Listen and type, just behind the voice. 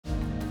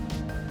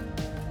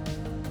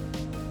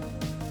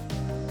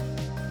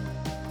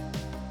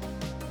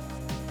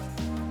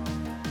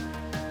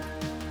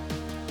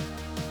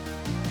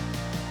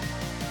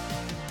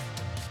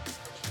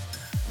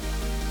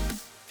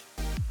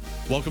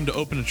Welcome to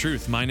Open to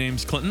Truth. My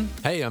name's Clinton,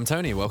 Hey, I'm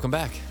Tony. Welcome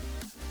back.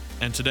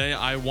 and today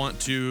I want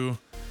to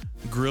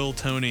grill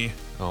Tony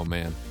Oh,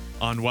 man.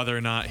 on whether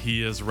or not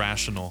he is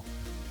rational.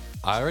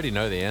 I already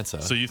know the answer.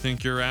 So you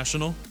think you're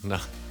rational? No,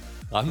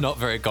 I'm not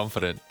very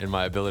confident in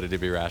my ability to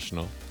be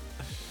rational.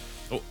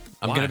 Oh,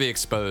 I'm why? going to be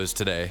exposed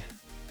today.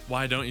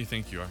 Why don't you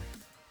think you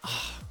are?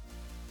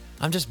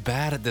 I'm just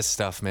bad at this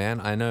stuff, man.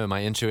 I know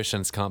my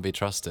intuitions can't be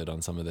trusted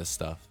on some of this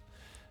stuff.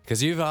 Because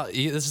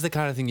this is the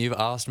kind of thing you've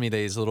asked me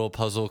these little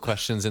puzzle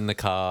questions in the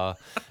car,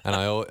 and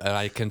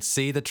I can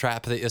see the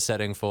trap that you're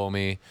setting for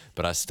me,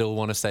 but I still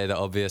want to say the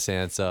obvious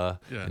answer.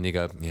 Yeah. And you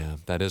go, yeah,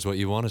 that is what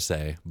you want to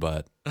say,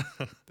 but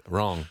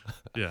wrong.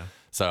 Yeah.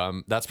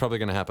 So that's probably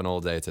going to happen all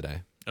day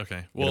today.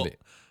 Okay. Well,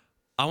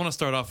 I want to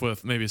start off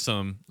with maybe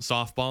some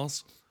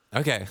softballs,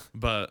 Okay.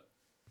 but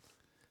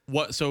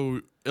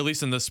so at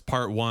least in this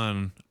part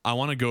one, I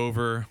want to go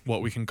over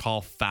what we can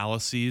call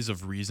fallacies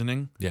of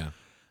reasoning. Yeah.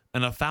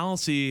 And a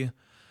fallacy,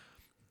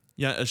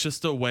 it's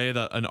just a way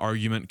that an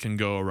argument can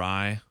go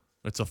awry.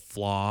 It's a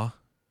flaw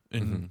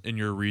in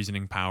your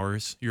reasoning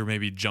powers. You're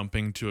maybe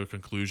jumping to a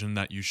conclusion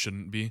that you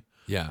shouldn't be.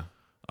 Yeah.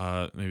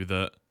 Maybe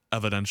the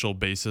evidential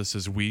basis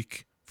is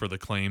weak for the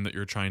claim that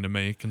you're trying to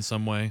make in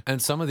some way.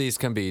 And some of these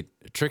can be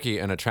tricky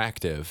and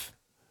attractive.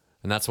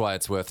 And that's why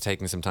it's worth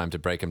taking some time to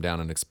break them down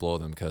and explore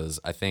them. Because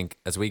I think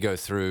as we go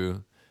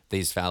through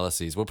these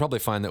fallacies, we'll probably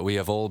find that we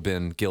have all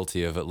been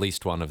guilty of at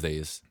least one of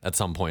these at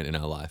some point in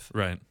our life.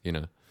 Right. You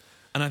know?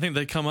 And I think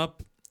they come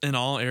up in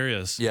all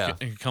areas. Yeah. It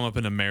can come up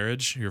in a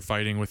marriage. You're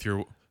fighting with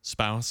your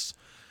spouse.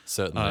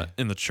 Certainly.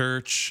 In the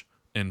church,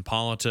 in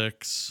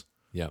politics.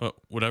 Yeah.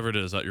 Whatever it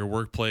is, at your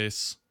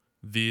workplace.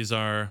 This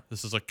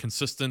is a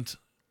consistent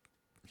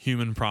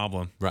human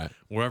problem. Right.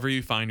 Wherever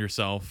you find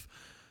yourself,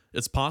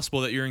 it's possible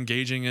that you're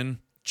engaging in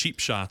cheap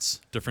shots,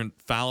 different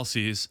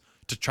fallacies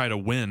to try to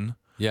win.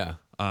 Yeah.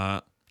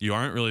 You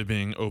aren't really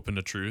being open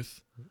to truth,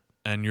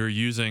 and you're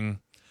using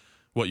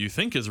what you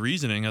think is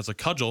reasoning as a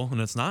cudgel, and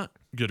it's not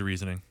good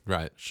reasoning.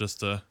 Right. It's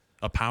just a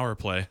power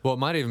play. Well, it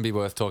might even be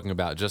worth talking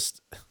about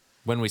just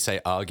when we say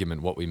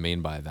argument, what we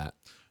mean by that.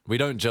 We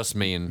don't just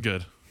mean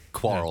Good.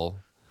 quarrel.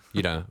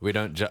 You know, we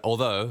don't,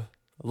 although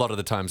a lot of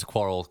the times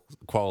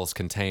quarrels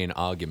contain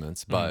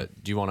arguments,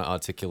 but do you want to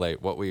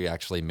articulate what we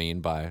actually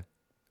mean by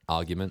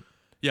argument?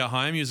 Yeah, how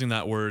I'm using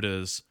that word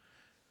is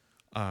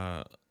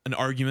an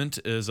argument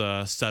is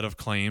a set of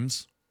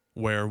claims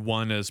where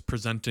one is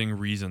presenting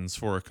reasons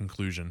for a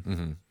conclusion.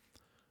 Mm-hmm.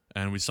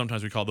 And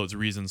sometimes we call those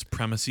reasons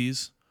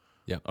premises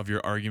Yep. of your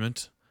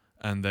argument,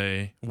 and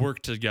they work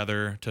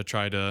together to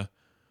try to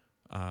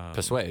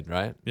Persuade,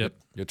 right? Yep.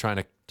 You're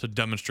trying to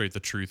demonstrate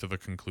the truth of a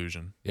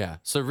conclusion. Yeah.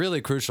 So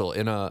really crucial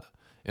in a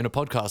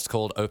podcast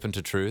called Open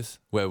to Truth,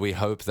 where we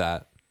hope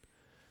that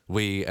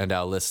we and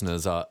our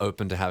listeners are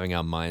open to having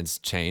our minds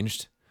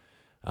changed.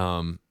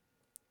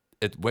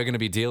 We're going to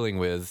be dealing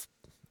with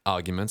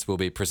arguments. We'll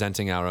be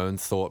presenting our own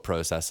thought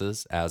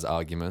processes as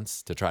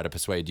arguments to try to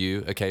persuade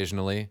you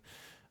occasionally.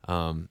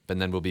 But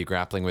then we'll be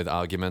grappling with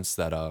arguments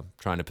that are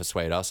trying to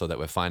persuade us or that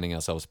we're finding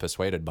ourselves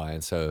persuaded by.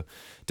 And so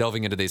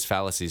delving into these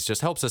fallacies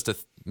just helps us to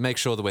make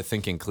sure that we're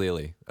thinking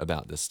clearly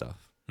about this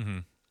stuff. Mm-hmm.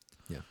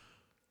 Yeah.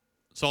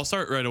 So I'll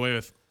start right away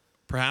with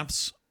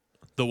perhaps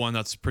the one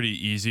that's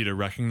pretty easy to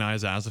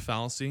recognize as a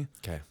fallacy.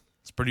 Okay.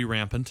 It's pretty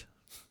rampant.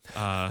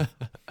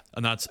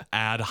 And that's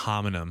ad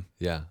hominem.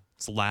 Yeah.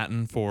 It's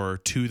Latin for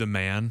to the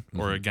man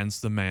or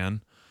against the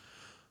man.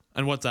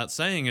 And what that's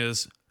saying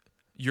is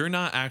you're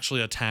not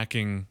actually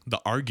attacking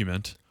the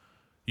argument.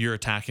 You're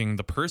attacking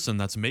the person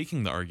that's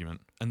making the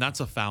argument. And that's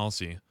a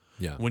fallacy.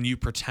 Yeah. When you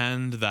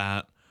pretend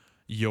that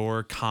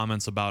your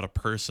comments about a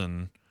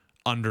person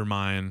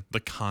undermine the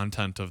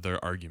content of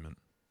their argument.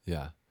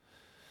 Yeah.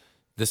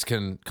 This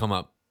can come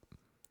up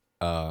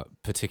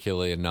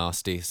particularly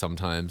nasty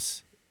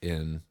sometimes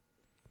in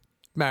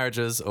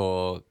marriages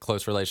or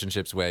close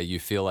relationships where you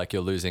feel like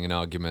you're losing an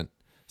argument,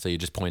 so you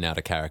just point out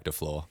a character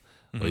flaw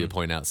or you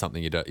point out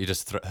something you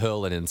just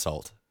hurl an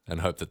insult and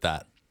hope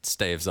that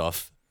staves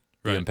off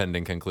the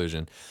impending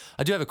conclusion.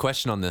 I do have a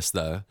question on this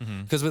though,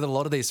 because with a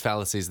lot of these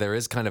fallacies, there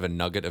is kind of a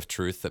nugget of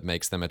truth that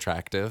makes them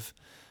attractive.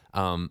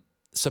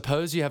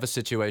 Suppose you have a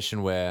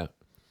situation where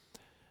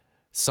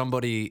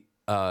somebody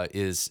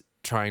is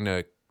trying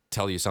to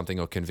tell you something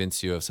or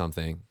convince you of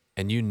something,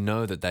 and you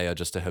know that they are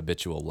just a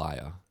habitual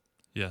liar.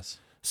 Yes.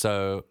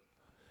 So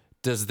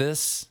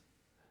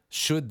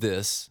should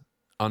this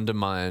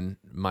undermine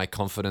my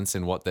confidence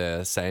in what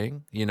they're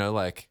saying? You know,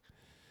 like,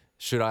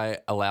 should I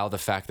allow the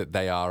fact that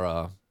they are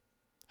a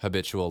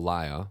habitual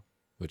liar,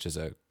 which is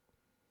a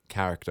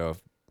character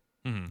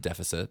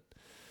deficit,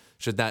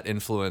 should that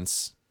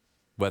influence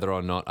whether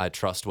or not I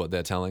trust what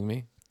they're telling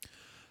me?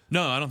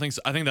 No, I don't think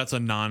so. I think that's a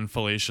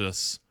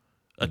non-fallacious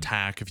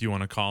attack, if you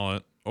want to call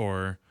it,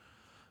 or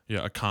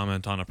a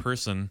comment on a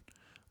person.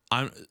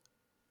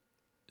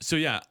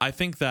 I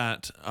think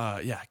that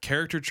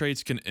character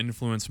traits can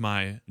influence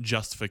my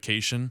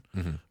justification,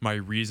 my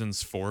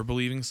reasons for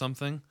believing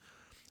something,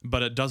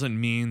 but it doesn't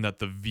mean that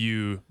the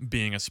view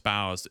being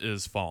espoused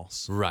is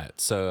false. Right.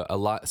 So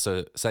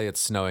say it's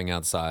snowing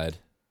outside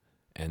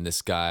and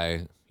this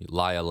guy,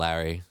 Liar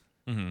Larry,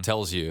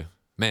 tells you,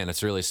 man,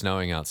 it's really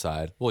snowing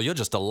outside. Well, you're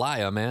just a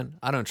liar, man.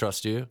 I don't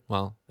trust you.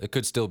 Well, it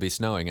could still be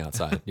snowing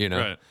outside, you know?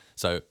 Right.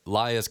 So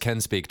liars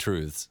can speak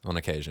truths on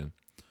occasion.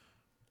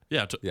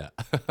 Yeah. Yeah.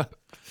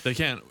 They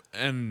can't.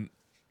 And,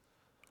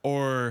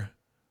 or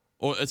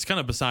it's kind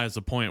of besides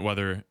the point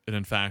whether it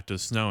in fact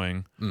is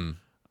snowing.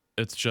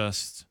 It's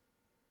just,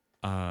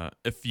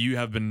 if you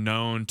have been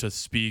known to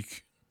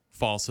speak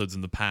falsehoods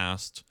in the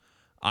past,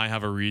 I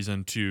have a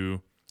reason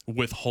to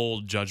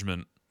withhold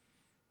judgment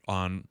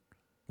on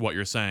what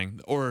you're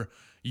saying, or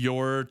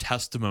your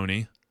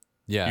testimony,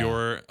 Yeah.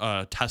 your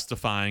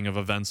testifying of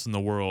events in the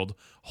world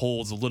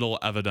holds little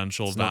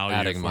evidential It's value. not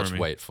adding for much me.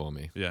 weight for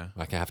me. Yeah.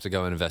 Like I have to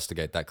go and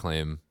investigate that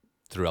claim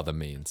through other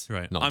means.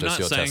 Right. Not I'm just not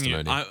your saying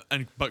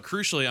testimony. but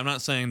crucially, I'm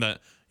not saying that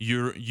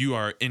you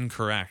are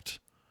incorrect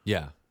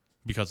Yeah.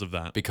 because of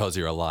that. Because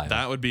you're a liar.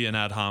 That would be an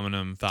ad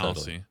hominem fallacy.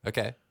 Totally.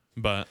 Okay.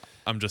 But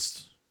I'm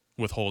just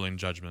withholding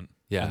judgment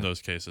Yeah. in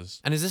those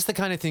cases. And is this the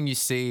kind of thing you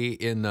see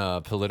in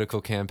political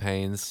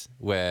campaigns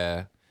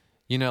where,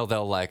 you know,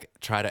 they'll like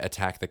try to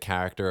attack the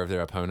character of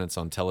their opponents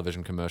on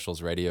television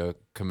commercials, radio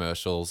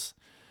commercials?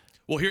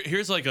 Well,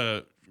 here's like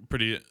a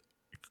pretty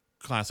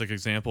classic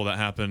example that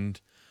happened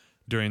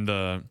during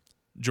the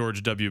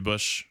George W.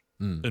 Bush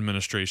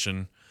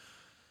administration.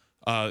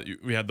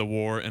 We had the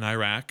war in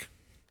Iraq,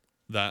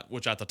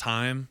 which at the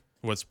time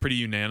was pretty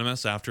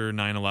unanimous after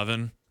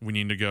 9/11. We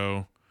need to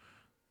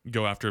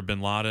go after bin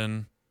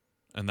Laden,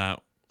 and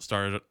that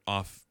started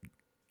off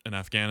in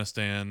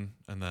Afghanistan,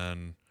 and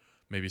then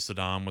maybe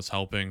Saddam was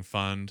helping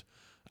fund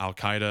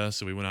Al-Qaeda,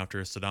 so we went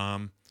after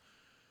Saddam.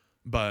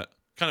 But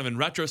kind of in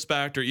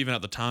retrospect, or even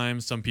at the time,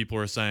 some people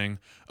were saying,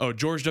 oh,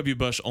 George W.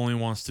 Bush only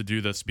wants to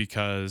do this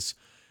because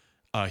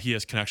he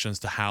has connections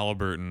to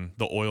Halliburton,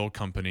 the oil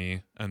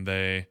company, and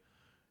they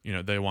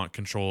want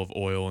control of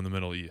oil in the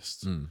Middle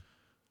East.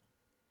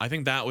 I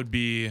think that would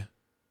be,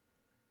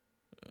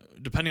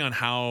 depending on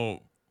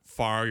how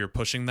far you're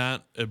pushing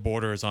that, it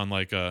borders on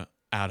like a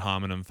ad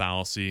hominem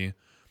fallacy,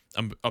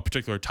 a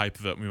particular type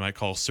of it we might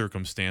call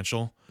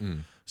circumstantial.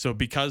 So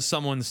because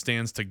someone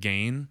stands to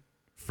gain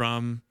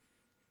from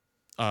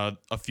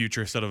a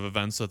future set of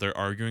events that they're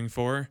arguing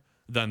for,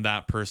 then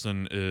that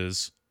person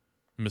is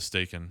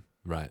mistaken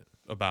Right.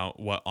 about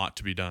what ought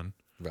to be done.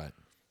 Right.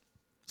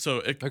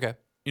 So Okay.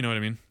 you know what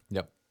I mean?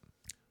 Yep.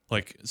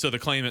 Like, so the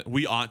claim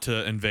we ought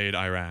to invade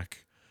Iraq.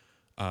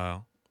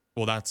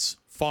 Well, that's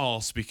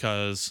false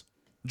because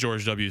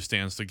George W.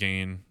 stands to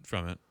gain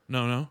from it.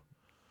 No.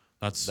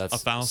 That's a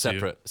fallacy.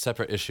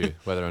 Separate issue,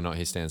 whether or not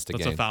he stands to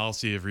That's gain. a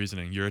fallacy of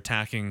reasoning. You're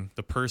attacking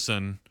the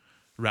person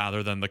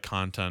rather than the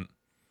content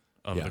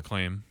of Yeah. the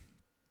claim.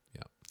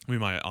 Yeah. We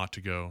might ought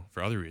to go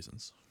for other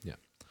reasons. Yeah.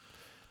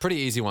 Pretty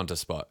easy one to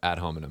spot, ad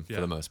hominem, Yeah.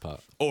 for the most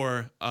part.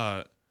 Or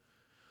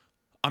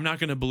I'm not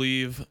going to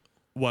believe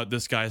what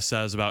this guy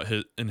says about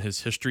in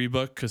his history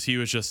book because he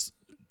was just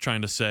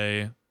trying to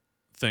say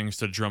things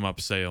to drum up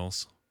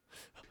sales.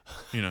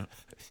 You know,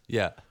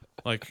 Yeah.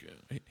 like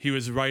he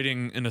was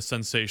writing in a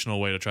sensational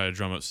way to try to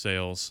drum up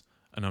sales,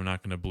 and I'm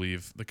not going to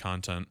believe the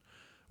content.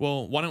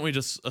 Well, why don't we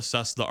just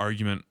assess the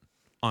argument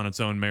on its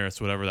own merits,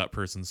 whatever that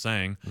person's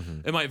saying?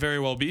 It might very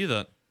well be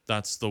that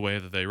that's the way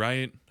that they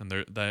write, and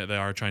they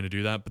are trying to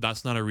do that, but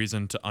that's not a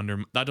reason to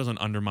that doesn't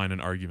undermine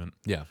an argument.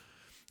 Yeah.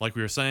 Like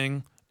we were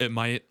saying, it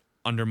might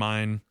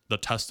undermine the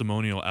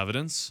testimonial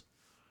evidence,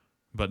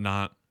 but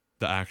not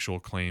the actual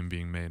claim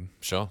being made.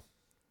 Sure.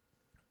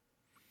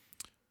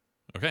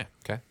 Okay.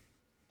 Okay.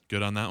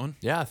 Good on that one.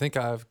 Yeah, I think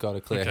I've got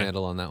a clear Okay.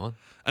 handle on that one.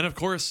 And of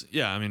course,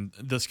 yeah, I mean,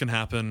 this can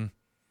happen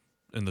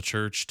in the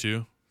church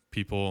too.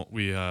 People,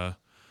 we,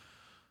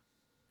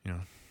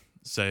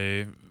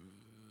 say,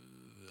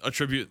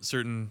 attribute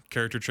certain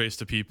character traits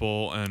to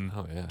people and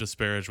Oh, yeah.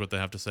 disparage what they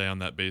have to say on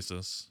that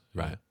basis.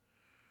 Right.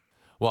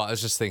 Well, I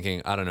was just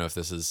thinking, I don't know if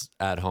this is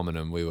ad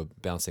hominem. We were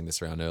bouncing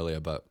this around earlier,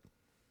 but,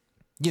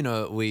 you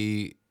know,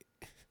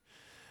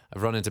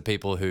 I've run into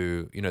people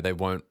who, you know, they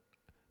won't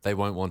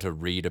want to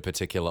read a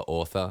particular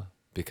author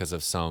because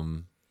of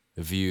some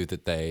view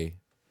that they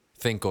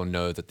think or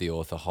know that the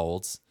author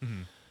holds.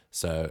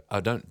 So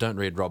don't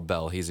read Rob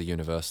Bell. He's a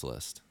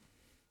universalist.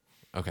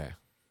 Okay.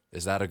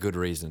 Is that a good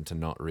reason to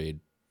not read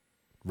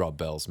Rob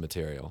Bell's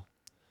material?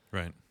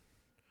 Right.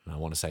 And I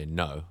want to say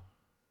no.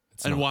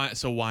 It's And not. why?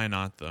 So why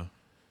not though?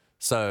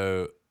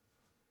 So,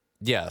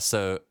 yeah,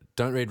 so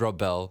don't read Rob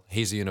Bell.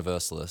 He's a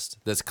universalist.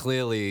 There's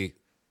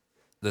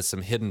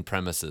some hidden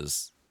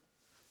premises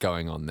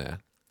going on there,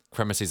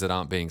 premises that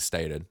aren't being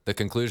stated. The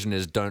conclusion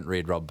is don't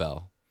read Rob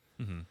Bell.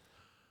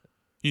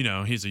 You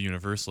know, he's a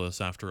universalist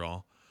after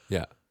all.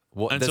 Yeah.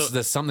 What, And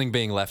there's something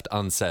being left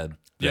unsaid.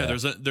 Yeah,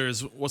 there.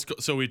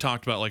 so we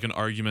talked about like an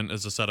argument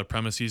as a set of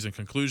premises and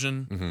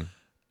conclusion.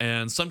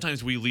 And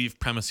sometimes we leave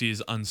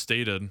premises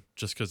unstated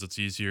just because it's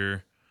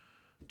easier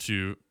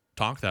to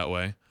talk that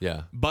way.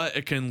 Yeah. But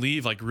it can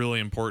leave like really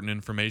important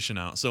information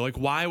out. So like,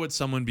 why would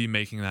someone be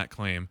making that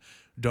claim?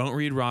 Don't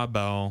read Rob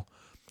Bell.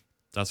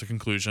 That's a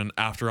conclusion.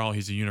 After all,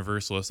 he's a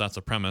universalist. That's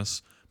a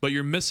premise. But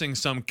you're missing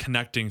some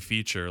connecting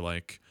feature.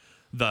 Like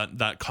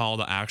that call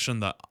to action,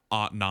 that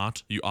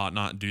you ought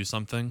not do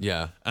something.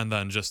 Yeah. And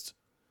then just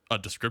a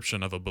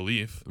description of a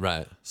belief.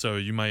 Right. So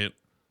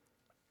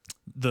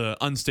the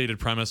unstated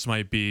premise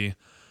might be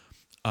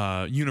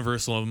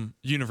universalism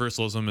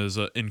is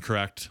an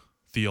incorrect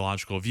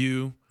theological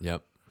view.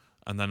 Yep.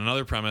 And then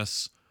another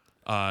premise,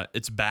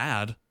 it's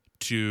bad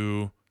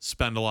to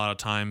spend a lot of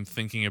time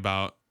thinking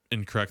about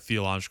incorrect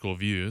theological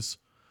views.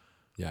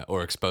 Yeah.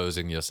 Or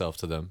exposing yourself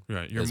to them.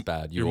 Right. Is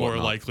bad. You're ought more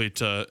not. likely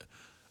to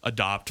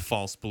adopt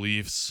false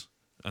beliefs,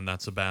 and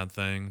that's a bad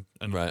thing.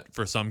 And Right.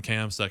 for some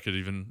camps, that could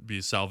even be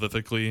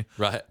salvifically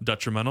Right.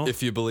 detrimental.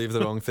 If you believe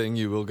the wrong thing,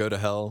 you will go to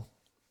hell.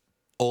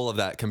 All of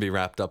that can be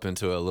wrapped up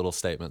into a little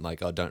statement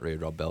like, oh, don't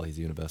read Rob Bell, he's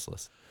a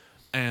universalist.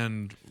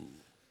 And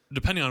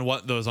depending on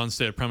what those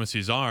unstated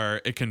premises are,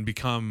 it can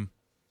become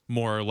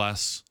more or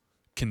less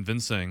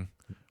convincing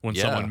when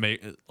Yeah.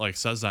 someone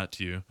says that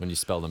to you. When you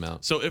spell them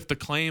out. So if the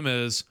claim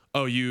is,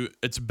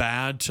 it's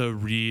bad to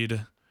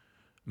read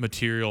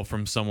material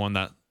from someone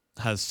that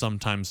has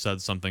sometimes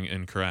said something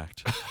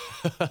incorrect,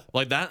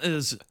 like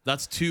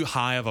that's too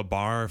high of a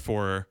bar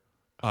for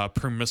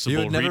permissible You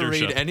would never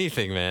readership. read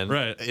anything, man.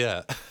 Right.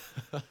 Yeah.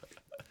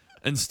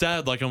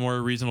 Instead, like a more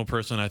reasonable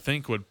person, I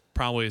think, would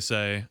probably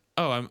say,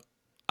 I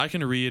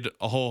can read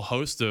a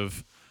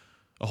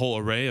whole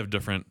array of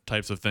different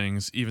types of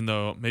things, even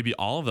though maybe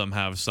all of them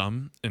have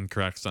some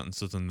incorrect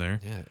sentences in there.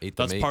 Yeah. Eat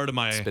the That's meat, part of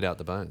my spit out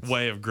the bones.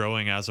 way of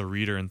growing as a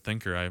reader and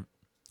thinker.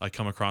 I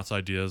come across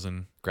ideas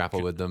and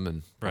Grapple with them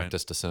and Right.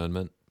 practice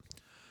discernment.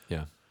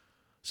 Yeah.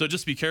 so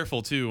just be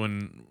careful too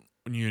when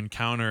you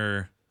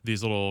encounter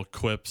these little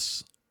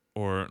quips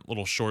or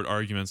little short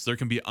arguments. There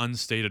can be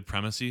unstated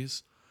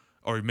premises,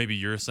 or maybe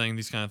you're saying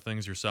these kind of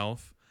things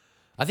yourself.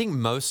 I think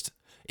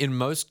in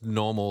most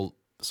normal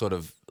sort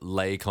of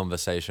lay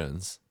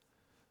conversations,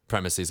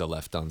 premises are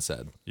left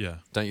unsaid. Yeah.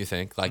 Don't you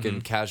think? Like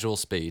in casual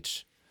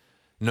speech,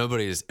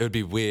 it would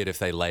be weird if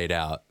they laid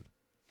out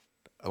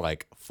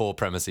like 4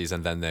 premises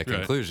and then their Right.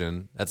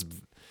 conclusion.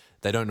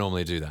 They don't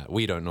normally do that.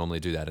 We don't normally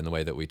do that in the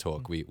way that we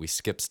talk. We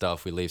skip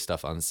stuff, we leave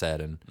stuff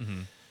unsaid,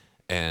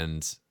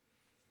 and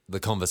the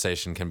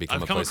conversation can become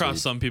I've a come place where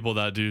across some people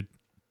that do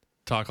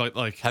talk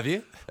like Have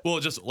you? well,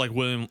 just like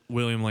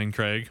William Lane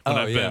Craig. When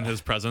Oh, I've yeah. been,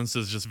 his presence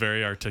is just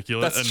very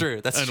articulate. That's and,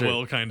 true, that's and true.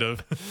 will kind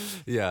of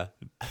Yeah.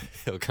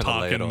 He'll kind of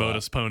talk lay it in all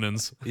modus out.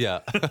 ponens. Yeah.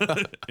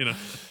 You know.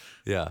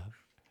 Yeah.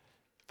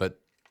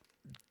 But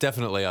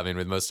definitely, I mean,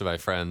 with most of my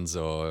friends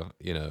or,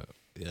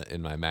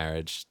 in my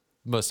marriage,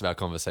 most of our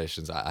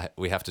conversations,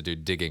 we have to do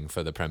digging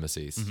for the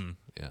premises.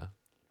 Yeah.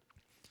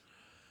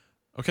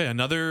 Okay,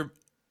 another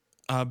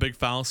big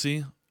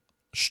fallacy,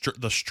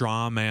 the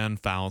straw man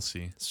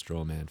fallacy.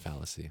 Straw man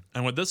fallacy.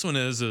 And what this one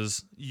is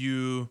let's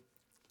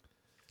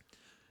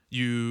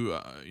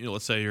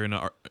say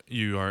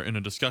you are in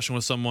a discussion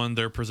with someone,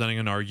 they're presenting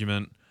an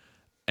argument,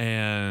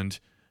 and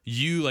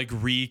you like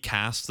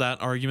recast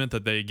that argument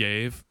that they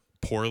gave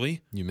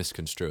poorly. You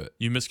misconstrue it.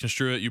 You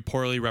misconstrue it. You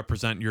poorly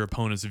represent your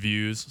opponent's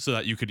views so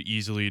that you could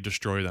easily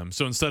destroy them.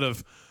 So instead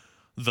of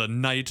the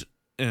knight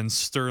in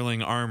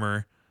sterling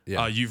armor,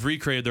 Yeah. you've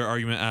recreated their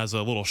argument as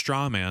a little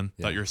straw man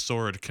Yeah. that your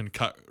sword can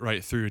cut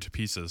right through to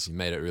pieces. You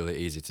made it really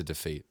easy to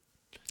defeat.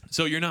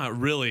 So you're not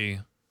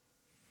really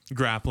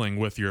grappling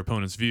with your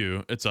opponent's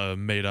view. It's a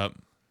made up,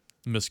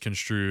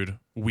 misconstrued,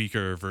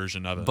 weaker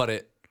version of it.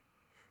 But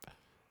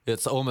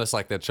it's almost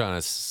like they're trying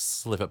to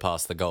slip it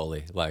past the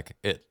goalie. Like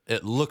it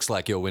looks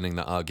like you're winning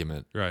the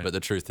argument, Right. But the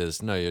truth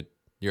is, no,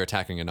 you're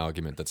attacking an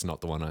argument that's not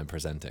the one I'm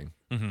presenting.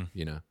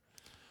 Yeah.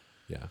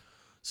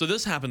 So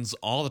this happens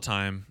all the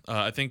time.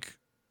 I think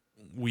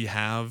we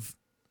have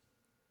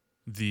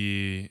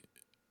the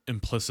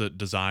implicit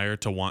desire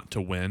to want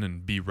to win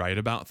and be right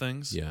about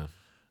things. Yeah.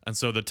 And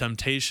so the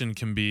temptation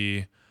can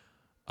be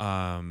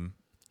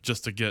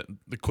just to get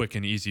the quick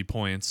and easy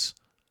points.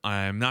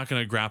 I'm not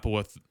going to grapple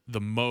with the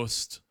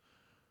most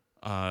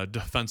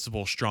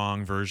defensible,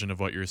 strong version of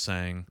what you're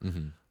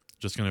saying.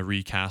 Just going to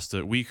recast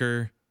it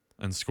weaker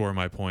and score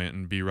my point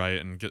and be right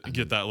and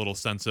get that little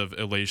sense of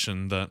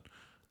elation that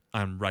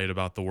I'm right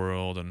about the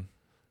world. And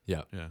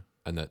Yeah. yeah.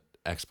 And that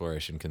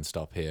exploration can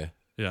stop here.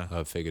 Yeah.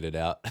 I've figured it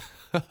out.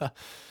 All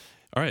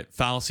right.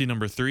 Fallacy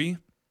number 3,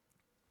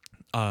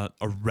 a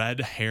red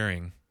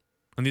herring.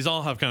 And these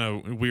all have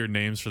kind of weird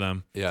names for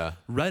them. Yeah.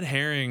 Red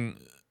herring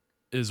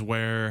is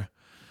where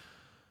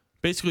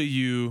basically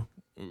you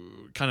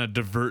kind of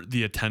divert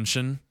the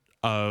attention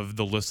of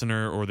the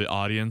listener or the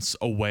audience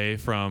away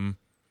from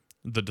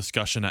the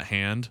discussion at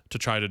hand to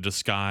try to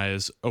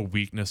disguise a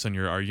weakness in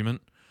your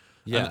argument.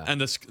 Yeah. And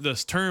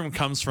this term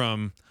comes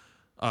from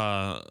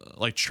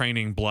like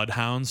training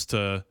bloodhounds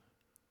to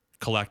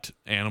collect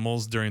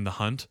animals during the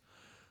hunt.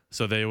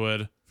 So they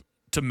would,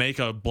 to make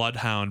a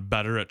bloodhound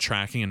better at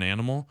tracking an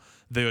animal,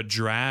 they would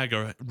drag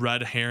a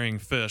red herring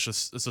fish,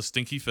 it's a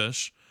stinky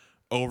fish,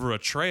 over a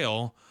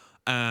trail,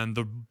 and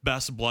the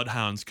best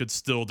bloodhounds could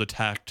still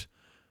detect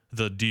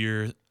the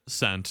deer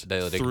scent.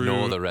 They would through-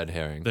 ignore the red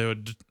herring. They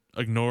would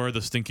ignore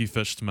the stinky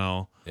fish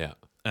smell. Yeah.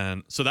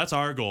 And so that's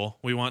our goal.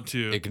 We want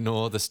to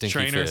Ignore the stinky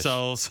train fish.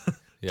 ourselves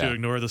Yeah. to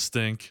ignore the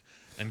stink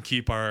and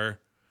keep our,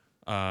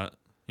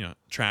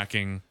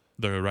 tracking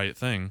the right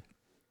thing.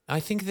 I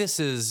think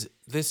this.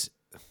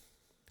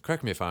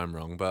 Correct me if I'm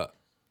wrong, but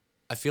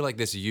I feel like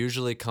this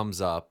usually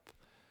comes up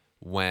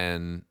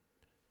when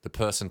the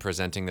person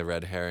presenting the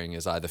red herring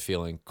is either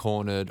feeling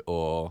cornered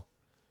or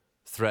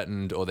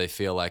threatened, or they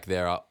feel like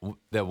their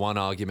one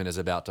argument is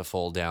about to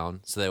fall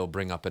down, so they will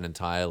bring up an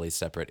entirely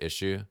separate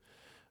issue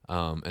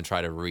and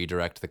try to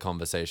redirect the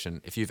conversation.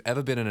 If you've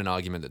ever been in an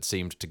argument that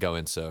seemed to go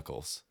in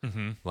circles,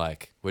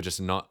 like we're just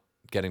not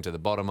getting to the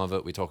bottom of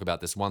it, we talk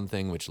about this one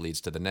thing, which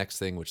leads to the next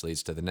thing, which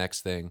leads to the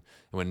next thing, and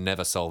we're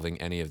never solving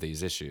any of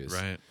these issues.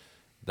 Right.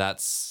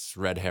 That's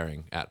red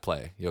herring at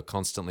play. You're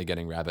constantly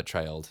getting rabbit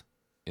trailed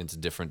into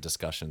different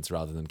discussions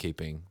rather than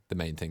keeping the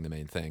main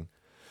thing.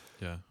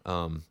 Yeah.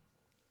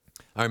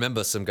 I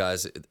remember some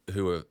guys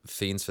who were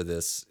fiends for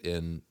this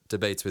in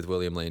debates with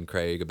William Lane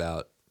Craig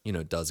about,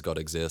 does God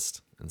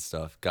exist and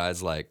stuff.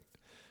 Guys like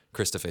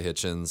Christopher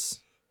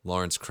Hitchens,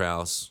 Lawrence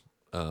Krauss,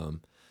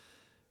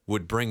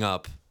 would bring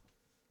up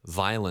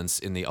violence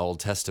in the Old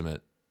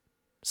Testament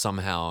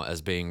somehow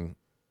as being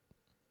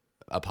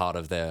a part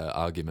of their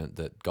argument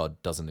that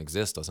God doesn't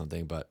exist or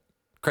something. But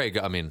Craig,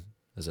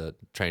 as a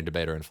trained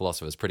debater and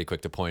philosopher, is pretty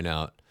quick to point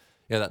out,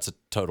 that's a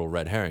total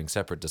red herring,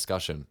 separate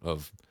discussion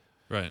of...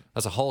 Right.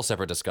 That's a whole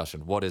separate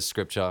discussion. What is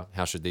scripture?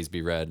 How should these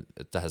be read?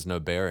 It has no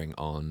bearing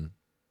on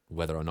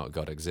whether or not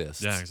God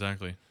exists. Yeah,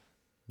 exactly.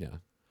 Yeah.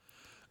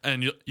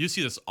 And you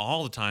see this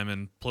all the time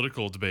in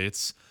political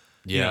debates.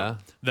 Yeah.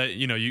 That,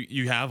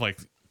 you have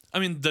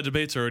the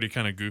debates are already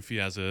kind of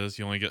goofy as is.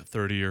 You only get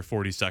 30 or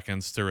 40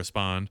 seconds to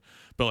respond.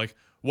 But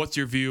what's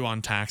your view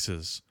on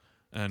taxes?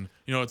 And,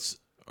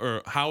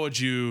 or how would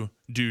you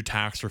do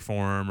tax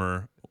reform,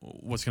 or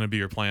what's going to be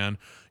your plan?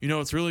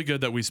 It's really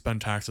good that we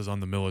spend taxes on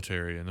the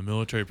military, and the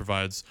military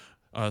provides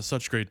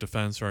such great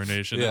defense for our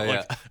nation.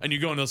 And you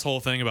go into this whole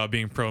thing about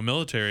being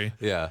pro-military.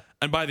 Yeah.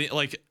 And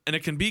and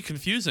it can be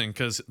confusing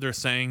because they're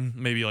saying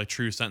maybe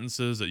true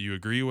sentences that you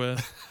agree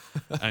with,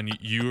 and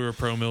you are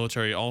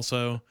pro-military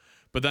also.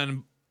 But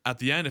then at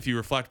the end, if you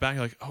reflect back,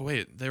 you're like, oh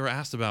wait, they were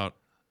asked about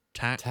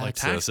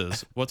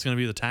taxes. What's going to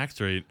be the tax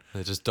rate?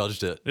 They just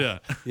dodged it. Yeah.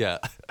 Yeah.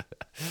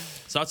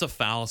 So that's a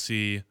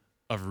fallacy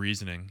of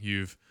reasoning.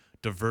 You've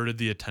diverted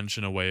the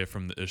attention away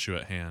from the issue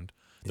at hand.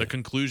 The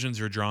conclusions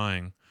you're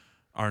drawing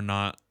are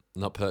not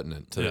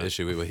pertinent to the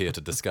issue we were here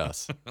to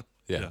discuss.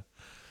 Yeah.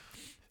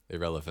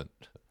 Irrelevant.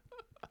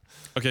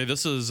 Okay,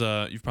 this is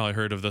you've probably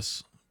heard of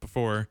this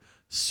before.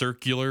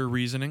 Circular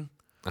reasoning.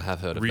 I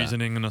have heard of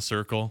reasoning in a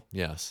circle.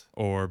 Yes.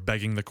 Or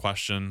begging the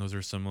question. Those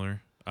are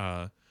similar.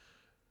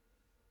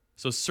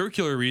 So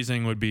circular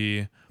reasoning would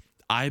be,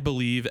 I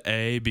believe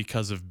A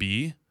because of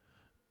B,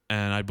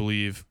 and I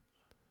believe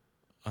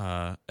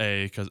I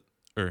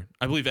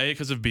believe A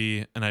because of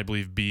B, and I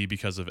believe B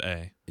because of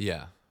A.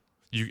 Yeah.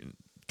 You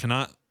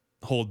cannot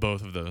hold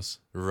both of those.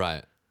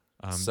 Right.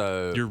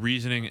 So you're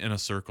reasoning in a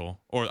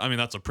circle, or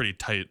that's a pretty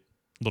tight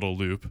little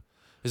loop.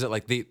 Is it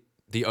like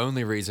the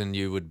only reason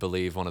you would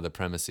believe one of the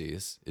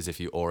premises is if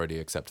you already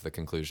accept the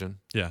conclusion?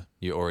 Yeah.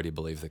 You already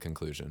believe the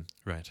conclusion.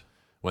 Right.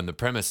 When the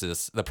premise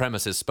is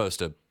supposed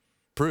to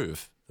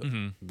prove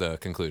the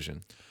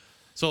conclusion.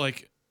 So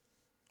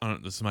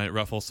this might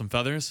ruffle some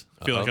feathers.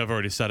 I feel like I've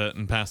already said it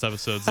in past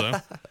episodes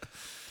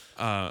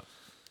though.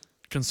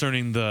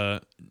 Concerning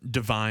the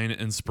divine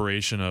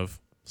inspiration of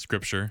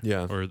Scripture,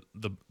 or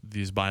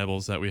these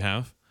Bibles that we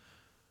have,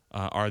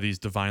 are these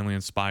divinely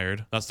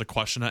inspired? That's the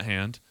question at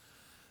hand,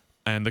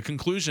 and the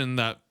conclusion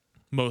that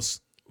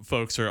most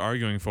folks are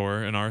arguing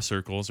for in our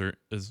circles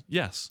is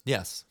yes.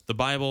 Yes, the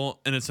Bible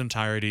in its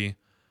entirety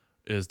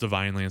is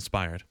divinely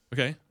inspired.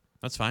 Okay,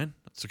 that's fine.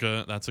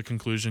 That's a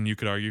conclusion you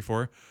could argue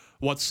for.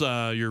 What's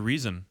your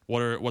reason?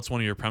 What's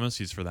one of your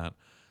premises for that?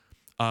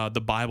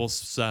 The Bible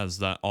says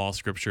that all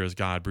Scripture is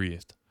God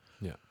breathed.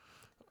 Yeah.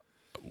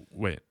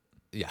 Wait.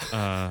 Yeah.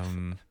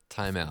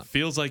 Time out.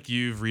 Feels like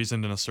you've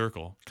reasoned in a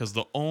circle, because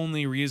the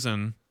only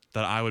reason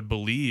that I would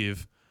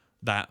believe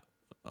that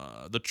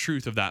the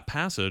truth of that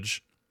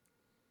passage,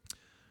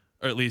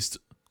 or at least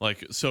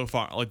so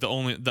far,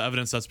 the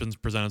evidence that's been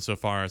presented so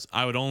far is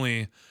I would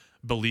only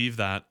believe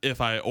that if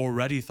I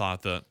already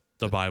thought that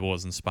the Bible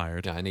was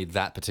inspired. Yeah, I need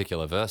that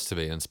particular verse to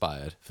be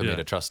inspired for me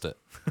to trust it.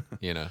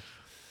 Yeah.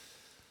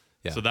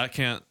 So that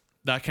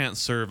can't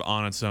serve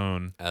on its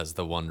own as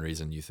the one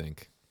reason you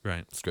think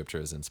Scripture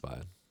is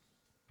inspired.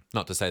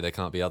 Not to say there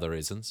can't be other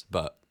reasons,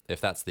 but if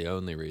that's the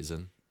only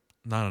reason,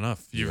 not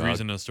enough. You've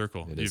reasoned in a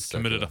circle. You've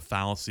committed a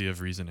fallacy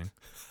of reasoning.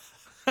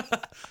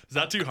 Is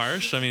that too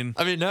harsh?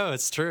 No,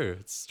 it's true.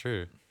 It's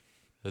true.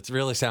 It's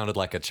really sounded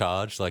like a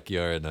charge, like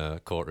you're in a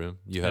courtroom.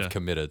 You have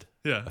committed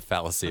a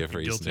fallacy of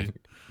reasoning.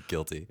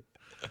 Guilty.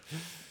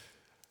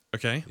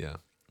 Okay. Yeah.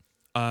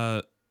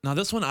 Now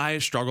this one I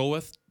struggle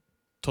with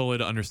totally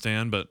to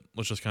understand, but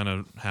let's just kind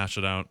of hash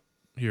it out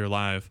here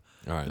live.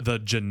 All right. The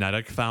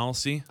genetic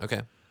fallacy.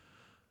 Okay.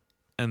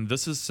 And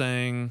this is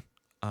saying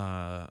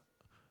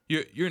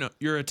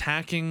you're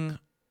attacking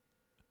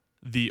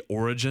the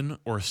origin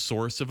or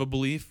source of a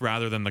belief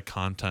rather than the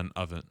content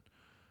of it.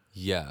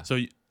 Yeah. So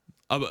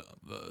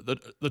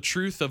the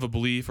truth of a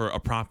belief or a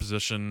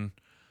proposition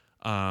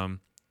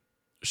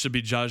should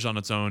be judged on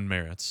its own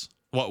merits.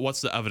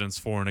 What's the evidence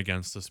for and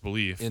against this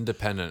belief?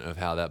 Independent of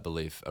how that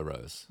belief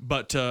arose.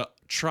 But to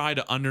try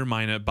to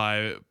undermine it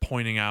by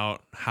pointing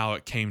out how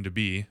it came to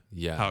be,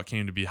 Yeah. how it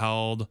came to be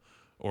held,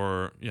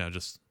 or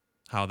just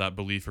how that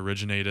belief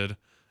originated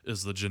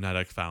is the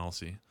genetic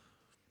fallacy.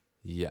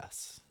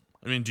 Yes.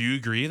 I mean, do you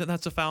agree that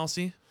that's a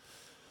fallacy?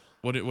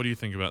 What do you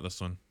think about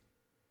this one?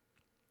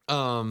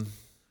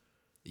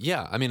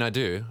 Yeah, I mean, I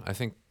do. I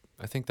think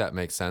that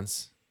makes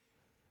sense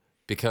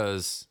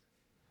because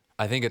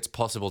I think it's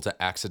possible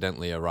to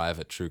accidentally arrive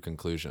at true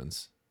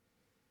conclusions.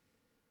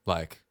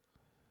 Like,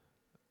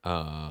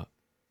 I'm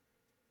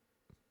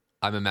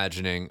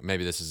imagining,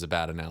 maybe this is a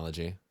bad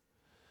analogy,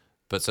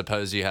 but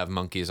suppose you have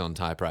monkeys on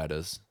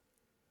typewriters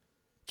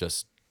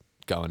just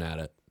going at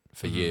it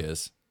for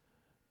years,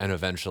 and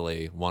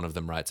eventually one of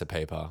them writes a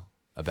paper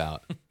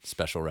about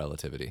special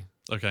relativity.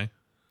 Okay.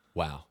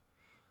 Wow.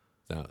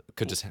 No, it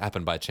could just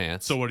happen by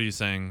chance. So what are you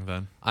saying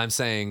then? I'm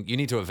saying you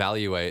need to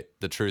evaluate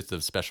the truth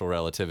of special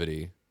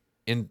relativity.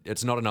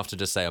 It's not enough to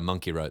just say a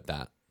monkey wrote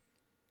that.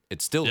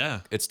 It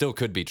still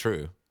could be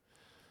true.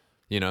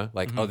 You know,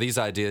 like, oh, these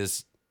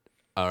ideas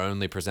are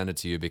only presented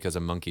to you because a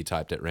monkey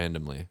typed it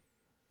randomly.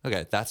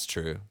 Okay, that's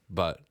true,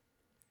 but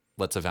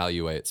let's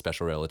evaluate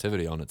special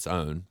relativity on its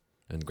own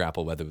and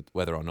grapple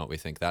whether or not we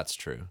think that's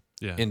true.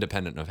 Yeah.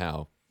 Independent of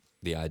how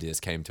the ideas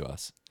came to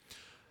us.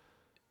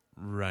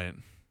 Right.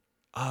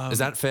 Is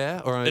that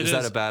fair, or is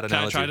that a bad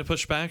analogy? Can I try to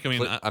push back?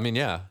 I mean,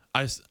 yeah.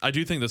 I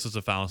do think this is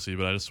a fallacy,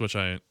 but I just wish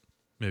I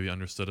maybe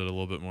understood it a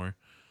little bit more.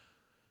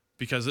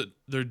 Because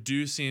there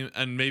do seem,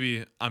 and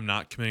maybe I'm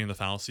not committing the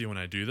fallacy when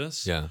I do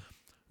this. Yeah.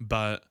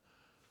 But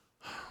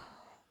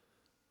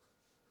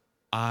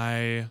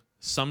I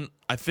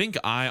think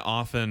I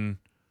often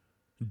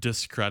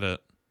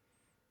discredit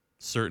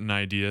certain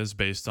ideas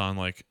based on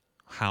like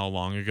how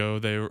long ago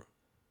they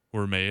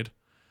were made.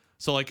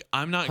 So like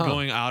I'm not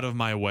going out of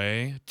my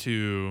way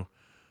to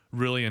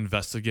really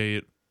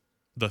investigate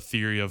the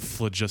theory of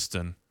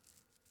phlogiston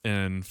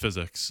in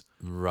physics.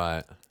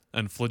 Right.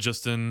 And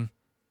phlogiston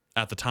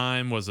at the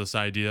time was this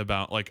idea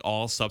about like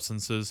all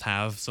substances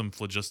have some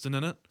phlogiston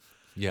in it.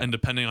 Yeah. And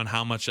depending on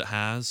how much it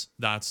has,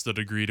 that's the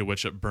degree to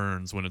which it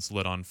burns when it's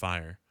lit on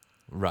fire.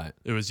 Right.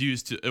 It was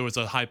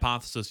a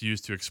hypothesis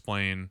used to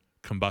explain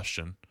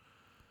combustion.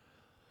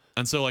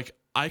 And so like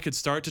I could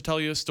start to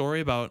tell you a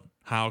story about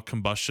how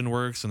combustion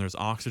works and there's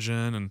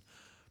oxygen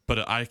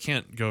but I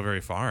can't go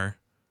very far.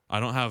 I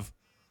don't have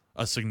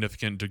a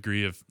significant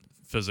degree of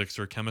physics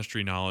or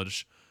chemistry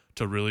knowledge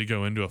to really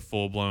go into a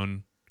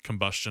full-blown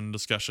combustion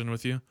discussion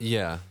with you.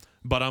 Yeah.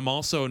 But I'm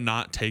also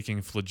not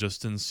taking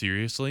phlogiston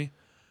seriously.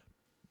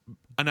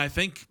 And I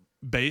think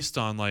based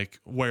on like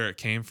where it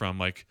came from,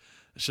 like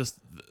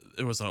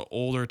it was an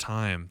older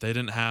time. They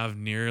didn't have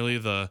nearly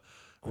the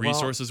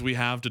resources we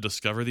have to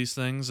discover these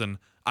things. And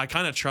I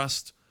kind of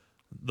trust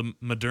the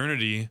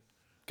modernity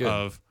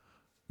of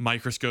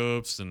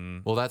microscopes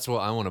and... Well, that's what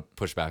I want to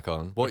push back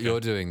on. What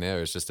you're doing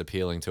there is just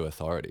appealing to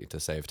authority to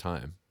save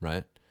time,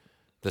 right?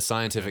 The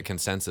scientific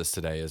consensus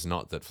today is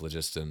not that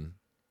phlogiston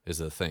is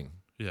a thing.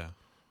 Yeah.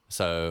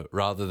 So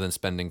rather than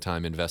spending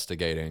time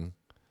investigating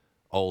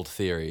old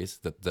theories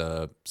that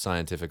the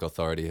scientific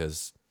authority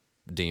has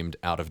deemed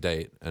out of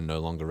date and no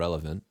longer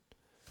relevant,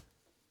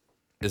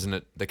 isn't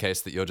it the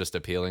case that you're just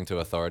appealing to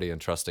authority and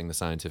trusting the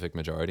scientific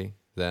majority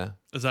there?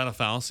 Is that a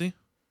fallacy?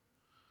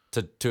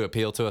 To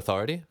appeal to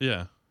authority?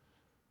 Yeah.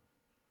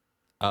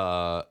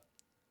 A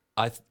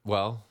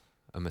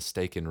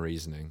mistaken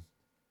reasoning.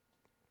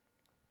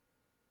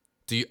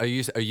 Are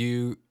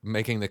you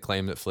making the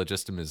claim that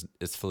phlogiston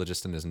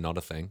is not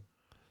a thing?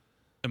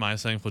 Am I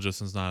saying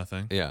phlogiston's not a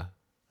thing? Yeah.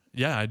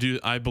 Yeah, I do.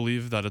 I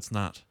believe that it's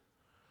not.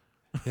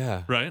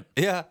 Yeah. Right?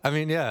 Yeah. I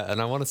mean, yeah.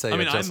 And I want to say,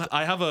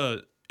 I have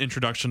a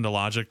Introduction to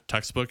Logic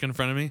textbook in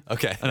front of me.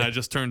 Okay. And I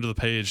just turned to the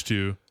page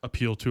to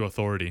appeal to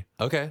authority.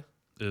 Okay.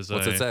 What's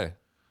it say?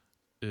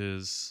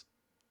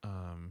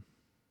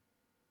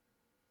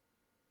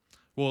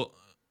 Well,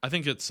 I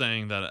think it's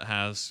saying that it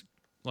has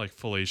like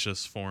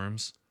fallacious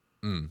forms,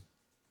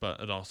 but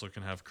it also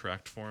can have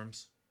correct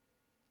forms.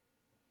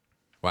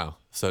 Wow.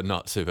 So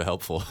not super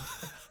helpful.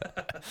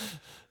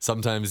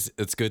 Sometimes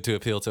it's good to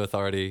appeal to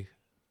authority.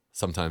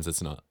 Sometimes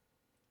it's not.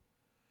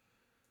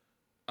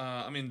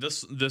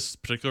 This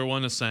particular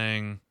one is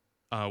saying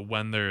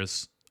when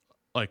there's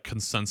like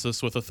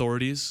consensus with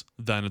authorities,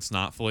 then it's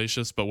not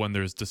fallacious. But when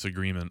there's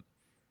disagreement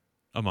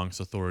amongst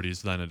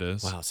authorities, then it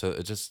is. Wow. So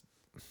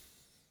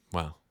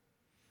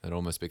it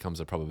almost becomes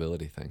a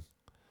probability thing.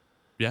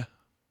 Yeah.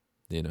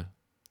 You know,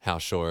 how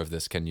sure of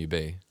this can you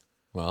be?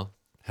 Well,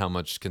 how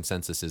much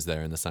consensus is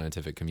there in the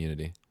scientific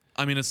community?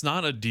 I mean, it's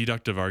not a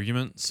deductive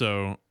argument,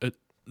 so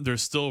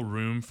there's still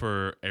room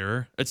for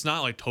error. It's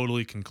not like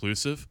totally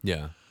conclusive.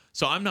 Yeah.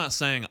 So I'm not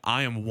saying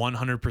I am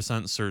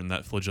 100% certain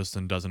that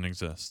phlogiston doesn't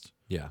exist.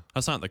 Yeah.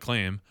 That's not the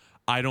claim.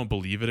 I don't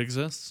believe it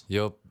exists.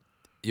 You're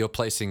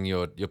putting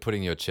your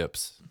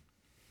chips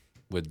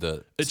with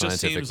the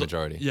scientific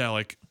majority. Yeah,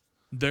 like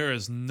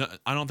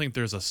I don't think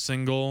there's a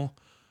single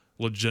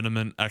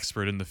legitimate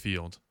expert in the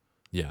field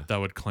Yeah. that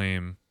would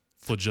claim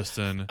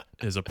phlogiston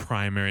is a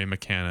primary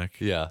mechanic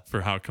Yeah.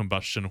 for how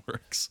combustion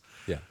works.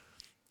 Yeah.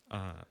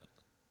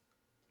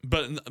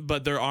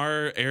 But there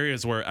are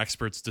areas where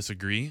experts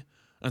disagree,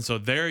 and so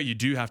there you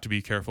do have to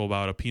be careful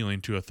about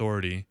appealing to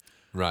authority,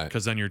 Right.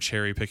 because then you're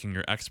cherry picking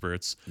your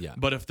experts. Yeah.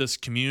 But if this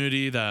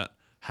community that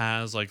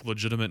has like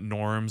legitimate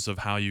norms of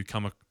how you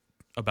come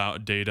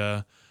about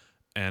data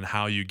and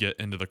how you get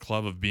into the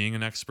club of being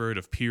an expert,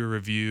 of peer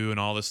review and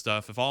all this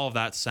stuff, if all of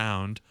that's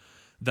sound,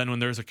 then when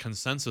there's a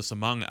consensus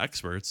among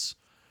experts,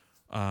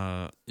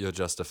 You're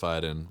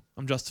justified in.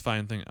 I'm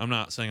justifying things. I'm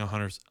not saying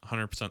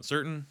 100%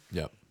 certain,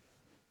 Yeah.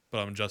 but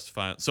I'm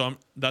justifying. So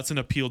that's an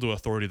appeal to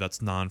authority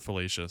that's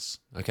non-fallacious,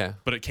 Okay.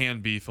 but it can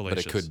be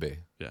fallacious. But it could be.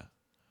 Yeah.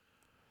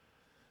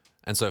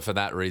 And so for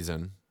that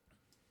reason,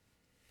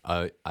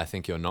 I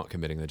think you're not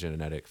committing the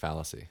genetic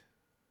fallacy,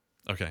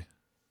 Okay.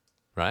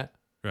 right?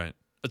 Right.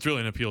 It's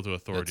really an appeal to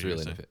authority. That's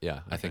really you're saying.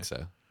 yeah, I think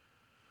so.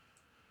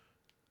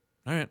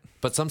 All right.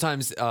 But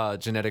sometimes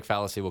genetic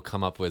fallacy will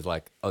come up with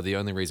like, oh, the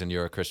only reason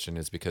you're a Christian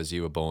is because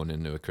you were born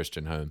into a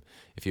Christian home.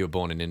 If you were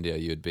born in India,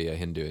 you'd be a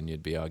Hindu and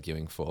you'd be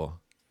arguing for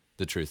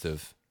the truth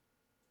of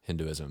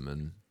Hinduism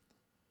and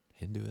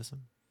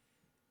Hinduism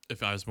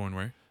If I was born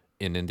where?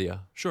 in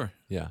India. Sure.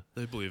 Yeah.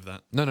 They believe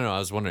that. No. I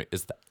was wondering,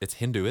 it's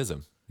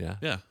Hinduism? Yeah.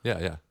 Yeah.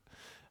 Yeah.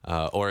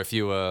 Or if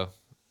you were,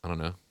 I don't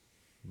know,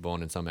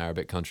 born in some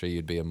Arabic country,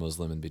 you'd be a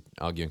Muslim and be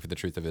arguing for the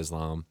truth of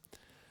Islam.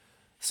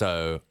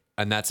 So,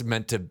 and that's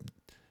meant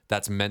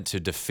to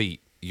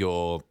defeat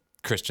your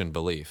Christian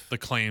belief, The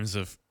claims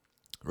of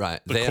right?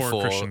 the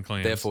core Christian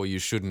claims. Therefore, you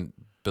shouldn't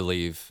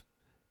believe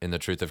in the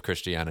truth of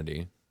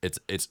Christianity.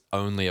 It's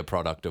only a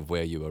product of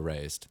where you were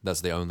raised.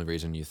 That's the only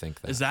reason you think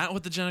that. Is that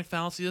what the genetic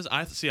fallacy is?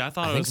 I thought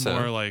I it think was so.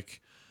 more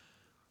like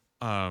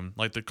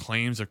the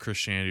claims of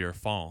Christianity are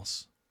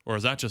false, or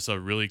is that just a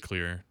really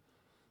clear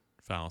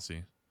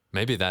fallacy?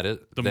 Maybe that is.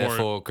 The more-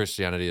 Therefore,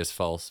 Christianity is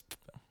false.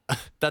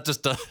 That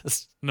just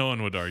No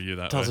one would argue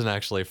that. doesn't way.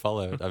 actually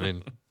follow. I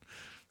mean,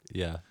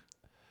 yeah.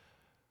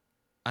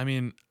 I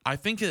mean, I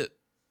think it.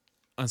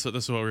 And so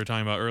this is what we were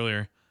talking about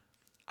earlier.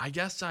 I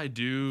guess I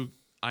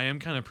am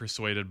kind of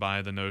persuaded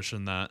by the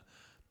notion that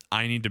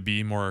I need to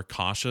be more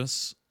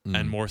cautious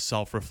and more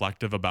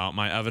self-reflective about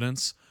my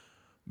evidence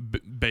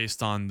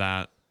based on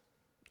that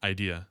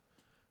idea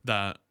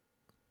that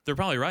they're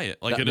probably right.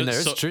 Like I mean, there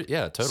is truth.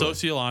 Yeah, totally.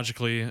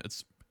 Sociologically,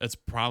 it's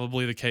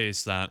probably the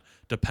case that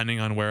depending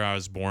on where I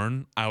was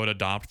born, I would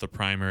adopt the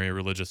primary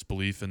religious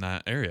belief in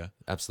that area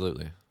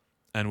Absolutely.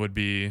 and would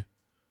be,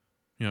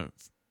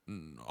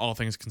 all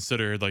things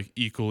considered, like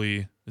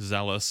equally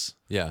zealous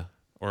Yeah.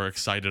 or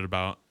excited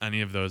about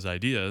any of those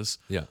ideas.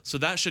 Yeah. So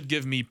that should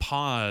give me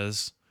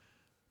pause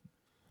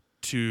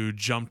to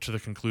jump to the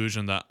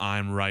conclusion that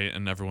I'm right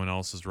and everyone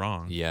else is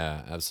wrong.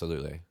 Yeah,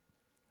 absolutely.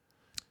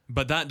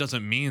 But that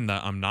doesn't mean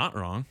that I'm not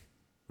wrong,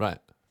 Right.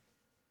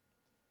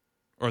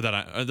 or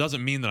it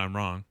doesn't mean that I'm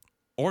wrong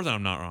or that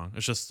I'm not wrong.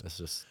 It just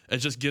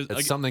gives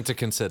It's something to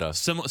consider.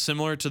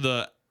 similar to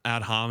the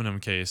ad hominem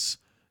case.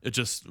 It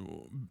just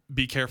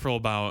be careful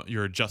about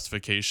your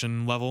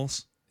justification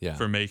levels Yeah.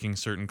 for making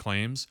certain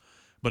claims,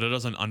 but it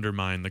doesn't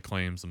undermine the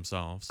claims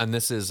themselves. And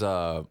this is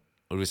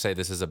would we say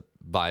this is a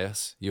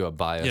bias? You are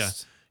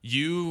biased.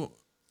 Yeah.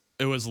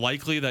 It was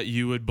likely that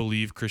you would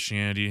believe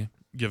Christianity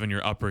given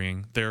your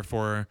upbringing.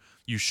 Therefore,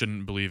 you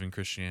shouldn't believe in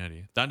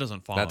Christianity. That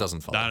doesn't follow. That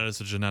doesn't follow. That is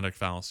a genetic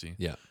fallacy.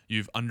 Yeah.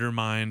 You've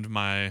undermined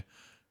my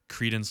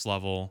credence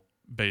level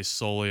based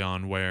solely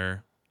on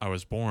where I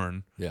was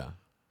born. Yeah.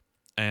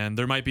 And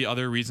there might be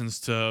other reasons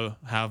to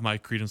have my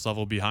credence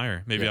level be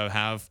higher. Maybe Yeah. I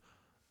have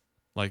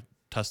like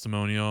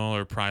testimonial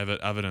or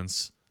private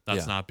evidence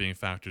that's Yeah. not being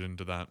factored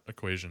into that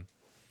equation.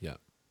 Yeah.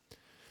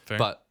 Fair?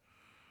 But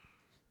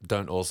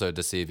don't also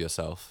deceive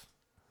yourself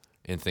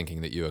in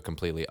thinking that you are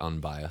completely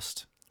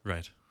unbiased.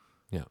 Right.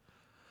 Yeah.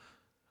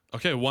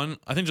 Okay,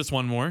 I think just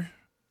one more.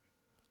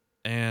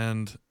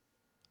 And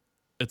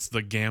it's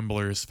the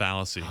gambler's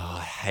fallacy. Oh,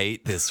 I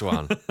hate this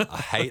one. I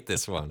hate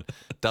this one.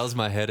 Does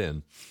my head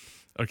in.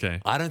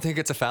 Okay. I don't think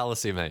it's a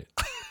fallacy, mate.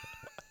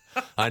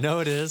 I know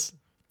it is,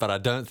 but I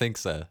don't think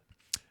so.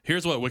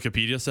 Here's what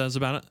Wikipedia says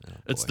about it.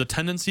 It's boy. the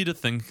tendency to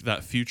think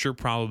that future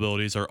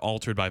probabilities are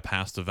altered by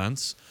past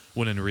events,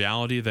 when in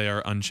reality they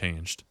are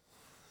unchanged.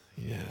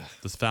 Yeah.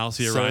 This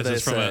fallacy So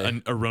arises they from say.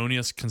 an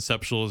erroneous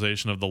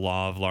conceptualization of the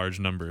law of large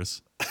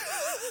numbers.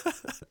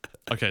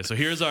 Okay, so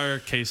here's our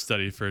case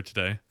study for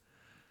today.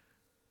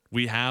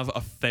 We have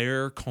a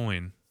fair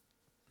coin,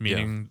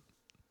 meaning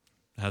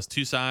it has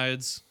two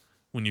sides.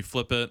 When you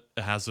flip it,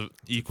 it has an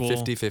equal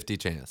 50-50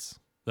 chance.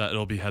 that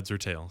it'll be heads or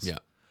tails. Yeah.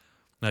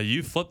 Now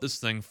you flip this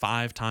thing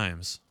 5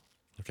 times,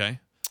 okay?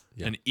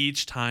 Yeah. And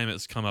each time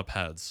it's come up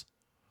heads.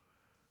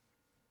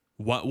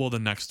 What will the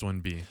next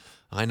one be?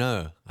 I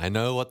know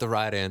what the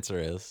right answer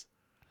is.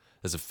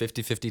 There's a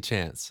 50-50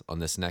 chance on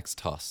this next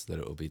toss that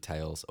it will be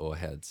tails or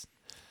heads.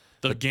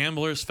 The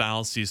gambler's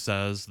fallacy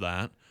says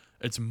that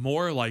it's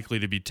more likely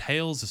to be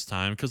tails this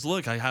time because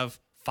look, I have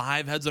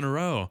 5 heads in a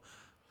row.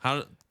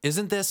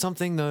 Isn't there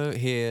something though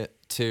here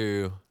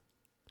to?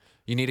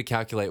 You need to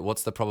calculate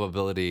what's the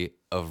probability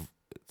of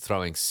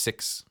throwing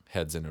 6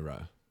 heads in a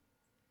row.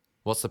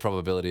 What's the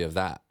probability of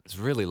that? It's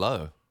really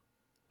low.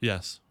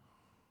 Yes,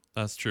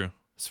 that's true.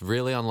 It's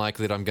really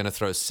unlikely that I'm going to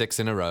throw 6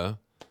 in a row.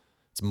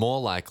 It's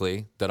more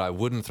likely that I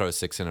wouldn't throw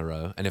 6 in a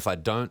row. And if I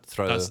don't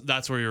throw...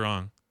 That's where you're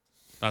wrong.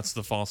 That's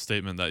the false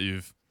statement that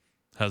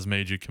has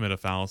made you commit a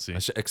fallacy. I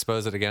should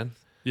expose it again?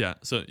 Yeah,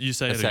 so you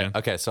say it again.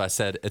 Okay, so I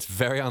said it's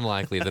very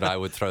unlikely that I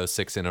would throw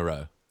 6 in a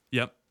row.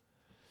 Yep.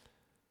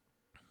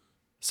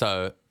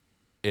 So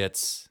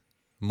it's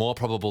more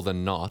probable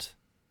than not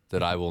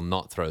that I will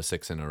not throw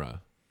 6 in a row.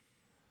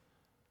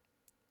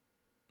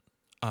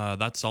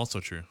 That's also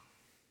true.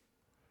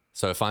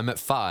 So if I'm at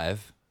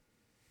 5,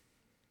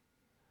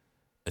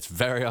 it's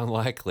very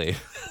unlikely.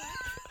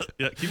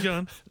 Yeah, keep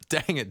going.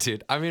 Dang it,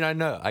 dude. I mean, I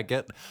know. I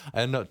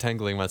end up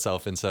tangling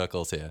myself in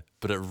circles here.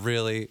 But it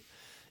really,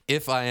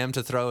 if I am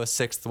to throw a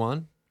 6th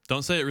one.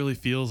 Don't say it really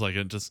feels like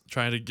it. Just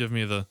try to give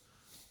me the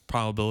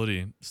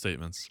probability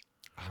statements.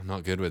 I'm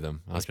not good with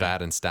them. I was Okay.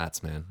 bad in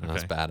stats, man. I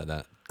was Okay. bad at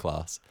that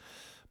class.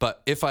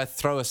 But if I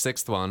throw a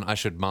 6th one, I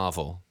should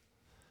marvel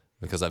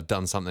because I've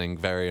done something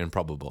very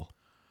improbable.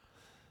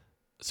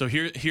 So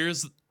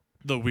here's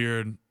the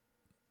weird,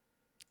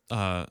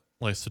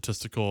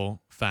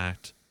 statistical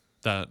fact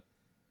that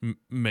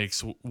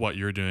makes what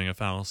you're doing a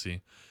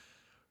fallacy.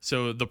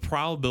 So the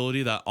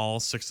probability that all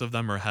 6 of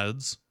them are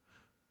heads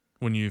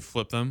when you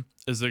flip them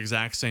is the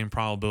exact same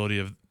probability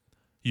of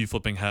you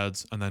flipping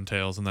heads and then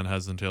tails and then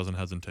heads and tails and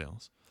heads and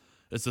tails.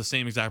 It's the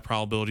same exact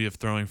probability of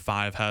throwing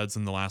 5 heads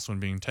and the last one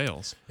being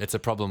tails. It's a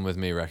problem with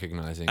me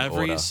recognizing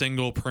Every order.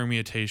 single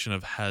permutation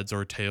of heads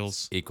or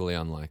tails, Equally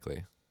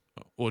unlikely.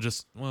 we don't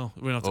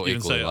have to Or even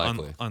equally say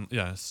likely.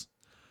 yes.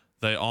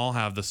 They all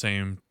have the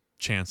same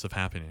chance of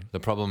happening. The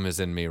problem is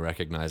in me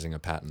recognizing a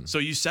pattern. So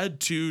you said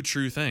 2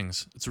 true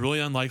things. It's really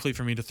unlikely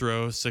for me to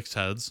throw 6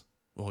 heads.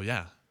 Well,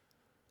 yeah.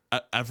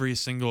 Every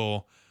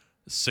single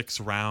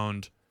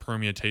 6-round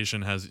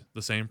permutation has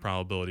the same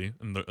probability,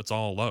 and it's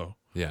all low.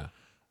 Yeah.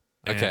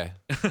 Okay.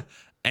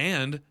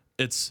 And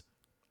it's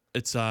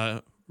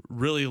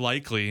really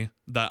likely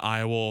that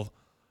I will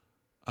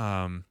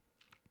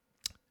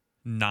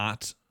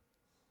not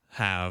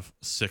have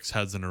 6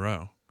 heads in a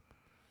row.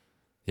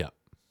 Yeah.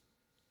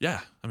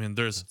 Yeah, I mean,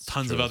 there's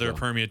tons true of as other well.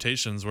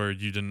 permutations where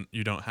you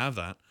don't have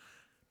that,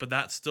 but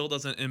that still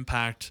doesn't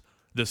impact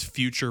this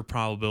future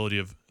probability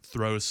of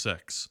throw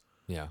 6.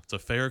 Yeah. It's a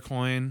fair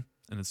coin,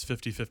 and it's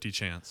 50-50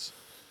 chance.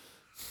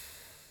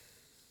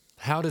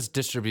 How does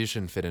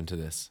distribution fit into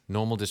this?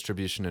 Normal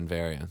distribution and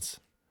variance.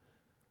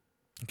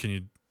 Can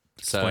you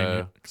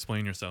So,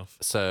 explain yourself?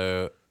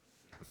 so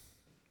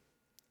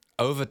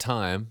over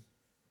time,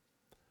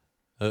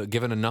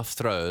 given enough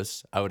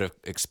throws, I would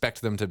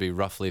expect them to be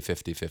roughly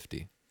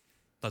 50-50.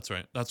 That's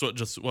right. That's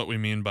what we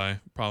mean by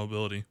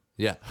probability,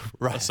 Yeah,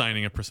 right,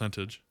 assigning a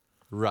percentage.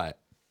 right.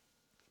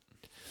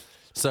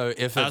 So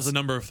if As it's, the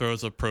number of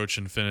throws approach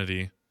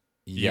infinity,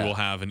 yeah. you will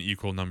have an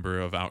equal number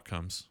of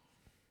outcomes.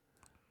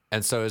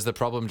 And so is the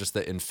problem just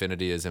that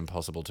infinity is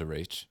impossible to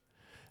reach?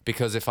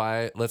 Because if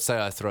let's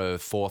say I throw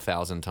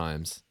 4,000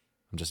 times,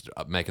 I'm just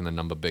making the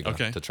number bigger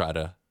Okay. to try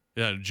to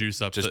Yeah,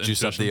 juice up the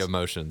juice up the intuitions.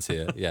 emotions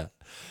here. Yeah.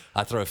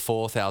 I throw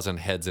 4,000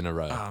 heads in a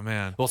row. Oh,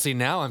 man. Well, see,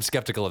 now I'm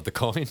skeptical of the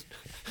coin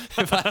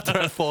if I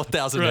throw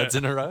 4,000 Right. heads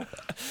in a row.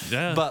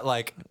 Yeah. But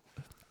like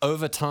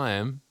over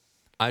time,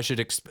 I should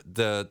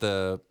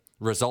the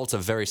results are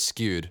very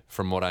skewed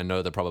from what I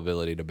know the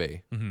probability to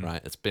be,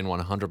 right? It's been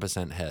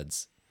 100%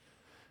 heads.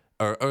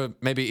 Or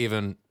maybe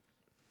even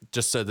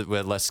just so that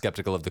we're less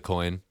skeptical of the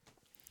coin,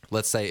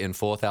 let's say in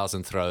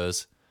 4,000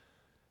 throws,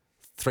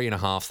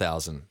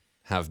 3,500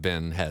 have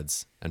been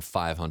heads and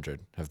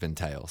 500 have been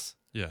tails.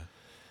 Yeah.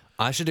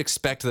 I should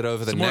expect that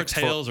over the So more next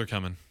tails are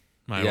coming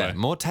my yeah, way.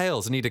 more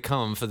tails need to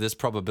come for this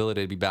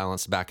probability to be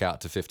balanced back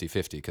out to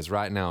 50-50 because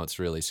right now it's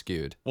really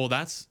skewed. Well,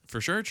 that's for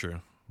sure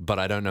true. But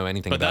I don't know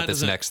anything But about that this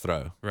doesn't- next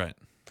throw. Right.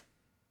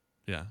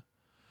 Yeah.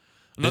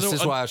 This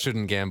is why I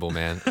shouldn't gamble,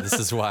 man. This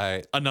is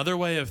why. Another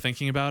way of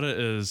thinking about it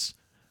is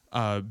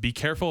be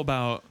careful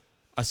about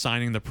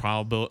assigning the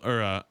probability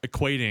or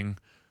equating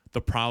the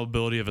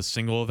probability of a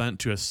single event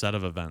to a set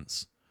of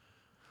events.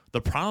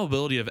 The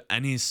probability of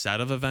any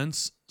set of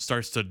events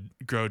starts to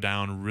grow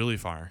down really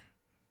far.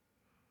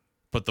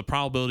 But the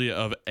probability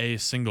of a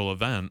single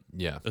event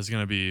Yeah. is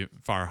going to be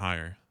far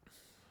higher.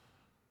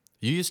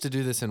 You used to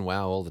do this in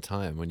WoW all the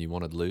time when you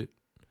wanted loot.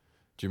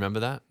 Do you remember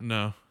that?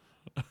 No.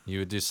 You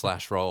would do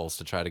slash rolls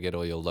to try to get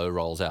all your low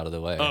rolls out of the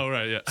way. Oh,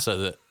 right. Yeah. So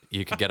that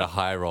you could get a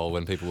high roll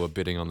when people were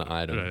bidding on the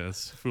item. Right,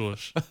 that's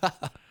foolish.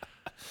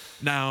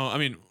 Now, I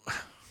mean,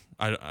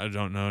 I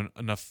don't know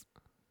enough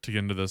to get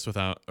into this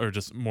without, or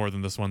just more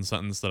than this one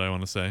sentence that I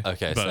want to say.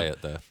 Okay, But say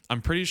it though.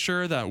 I'm pretty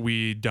sure that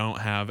we don't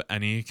have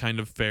any kind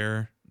of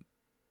fair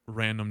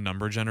random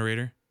number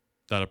generator,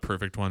 that a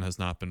perfect one has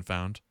not been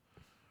found.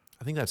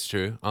 I think that's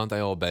true. Aren't they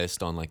all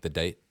based on like the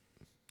date?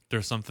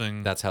 There's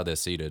something. That's how they're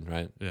seeded,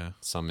 right? Yeah.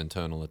 Some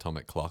internal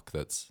atomic clock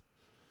that's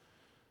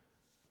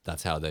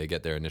how they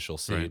get their initial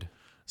seed. Right.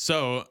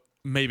 So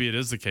maybe it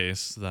is the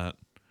case that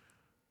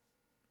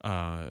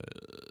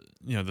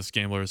this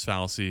gambler's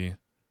fallacy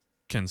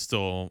can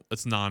still,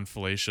 it's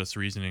non-fallacious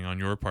reasoning on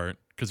your part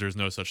because there's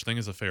no such thing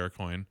as a fair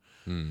coin.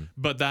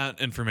 But that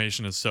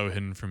information is so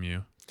hidden from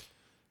you.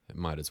 It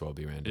might as well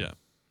be random. Yeah.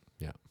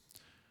 Yeah.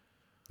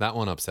 That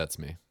one upsets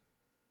me.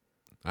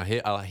 I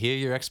hear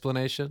your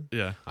explanation.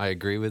 Yeah. I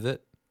agree with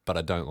it, but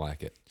I don't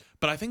like it.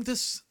 But I think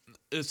this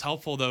is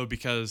helpful though,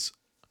 because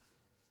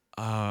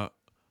I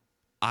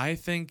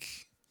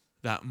think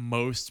that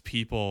most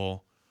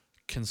people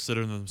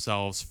consider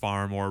themselves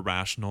far more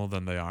rational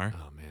than they are.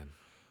 Oh man.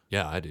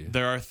 Yeah, I do.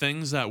 There are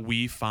things that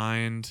we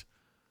find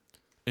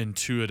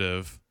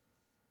intuitive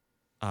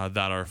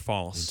that are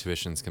false.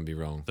 Intuitions can be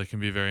wrong. That can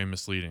be very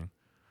misleading.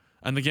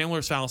 And the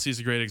gambler's fallacy is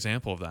a great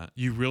example of that.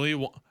 You really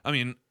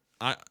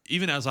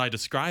even as I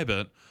describe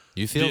it,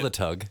 You feel the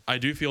tug. I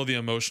do feel the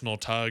emotional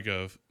tug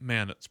of,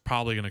 man, it's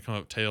probably going to come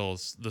up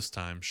tails this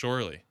time,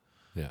 surely.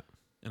 Yeah.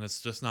 And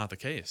it's just not the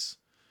case.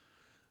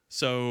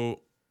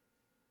 So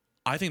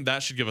I think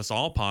that should give us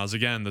all pause.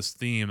 Again, this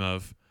theme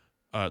of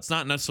it's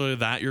not necessarily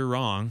that you're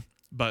wrong,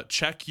 but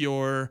check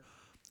your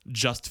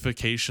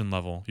justification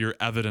level, your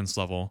evidence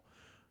level.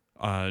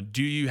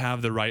 Do you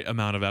have the right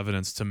amount of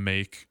evidence to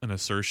make an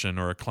assertion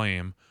or a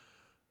claim?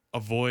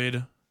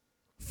 Avoid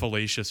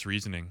fallacious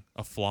reasoning,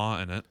 a flaw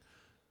in it.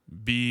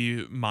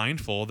 Be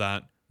mindful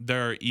that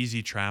there are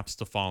easy traps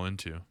to fall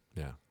into.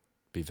 Yeah.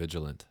 Be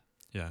vigilant.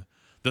 Yeah.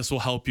 This will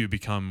help you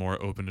become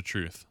more open to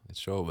truth. It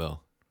sure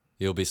will.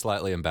 You'll be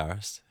slightly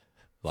embarrassed,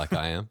 like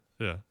I am,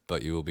 Yeah.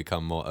 but you will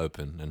become more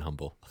open and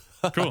humble.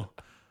 Cool.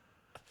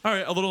 All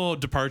right, a little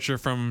departure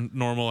from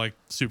normal, like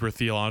super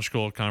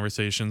theological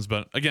conversations,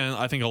 but again,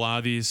 I think a lot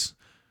of these,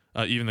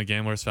 even the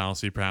gambler's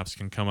fallacy, perhaps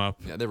can come up.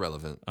 Yeah, they're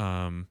relevant.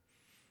 I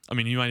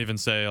mean, you might even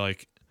say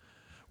like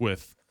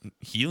with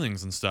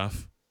healings and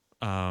stuff.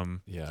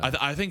 Yeah.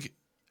 I think,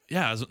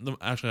 yeah.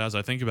 As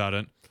I think about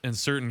it, in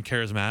certain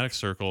charismatic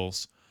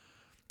circles,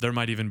 there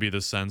might even be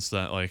this sense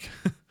that like,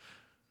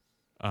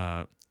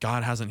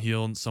 God hasn't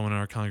healed someone in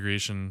our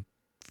congregation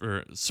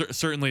for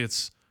certainly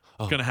it's.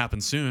 Going to happen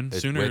soon.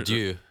 Sooner. We're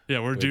due. Yeah,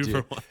 we're due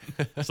for one.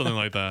 Something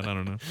like that. I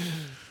don't know.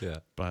 Yeah.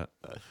 But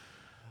all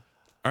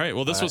right.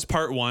 Well, this was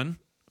part 1.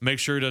 Make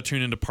sure to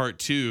tune into part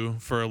 2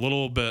 for a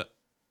little bit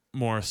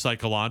more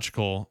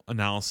psychological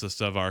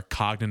analysis of our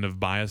cognitive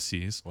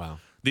biases. Wow.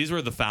 These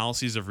were the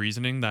fallacies of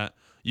reasoning that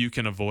you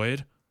can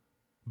avoid,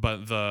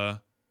 but the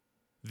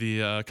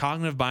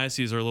cognitive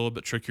biases are a little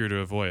bit trickier to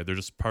avoid. They're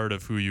just part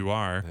of who you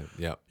are.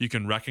 Yeah. You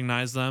can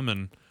recognize them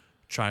and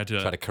try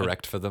to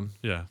correct for them.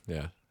 Yeah.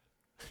 Yeah.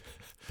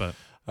 But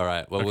all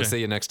right. Well, we'll see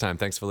you next time.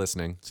 Thanks for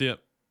listening. See ya.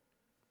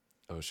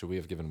 Oh, should we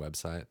have given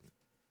website?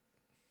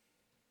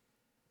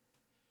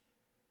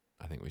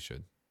 I think we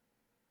should.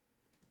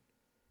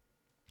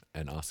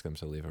 And ask them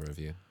to leave a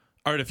review.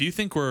 All right. If you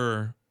think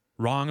we're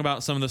wrong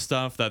about some of the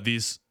stuff, that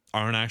these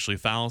aren't actually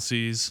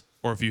fallacies,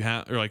 or if you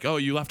have, or like, oh,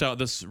 you left out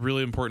this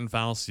really important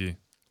fallacy.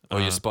 Or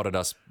you spotted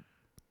us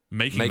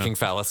making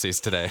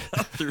fallacies today.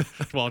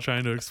 While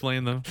trying to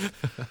explain them.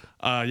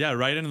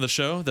 Write into the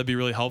show. That'd be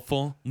really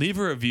helpful. Leave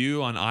a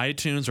review on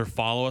iTunes or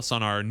follow us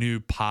on our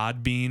new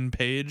Podbean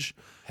page.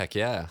 Heck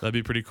yeah. That'd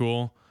be pretty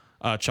cool.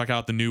 Check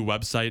out the new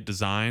website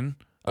design.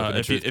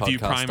 If you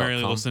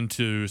primarily listen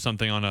to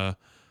something on a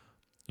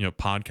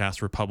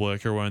Podcast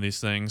Republic or one of these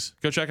things,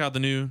 go check out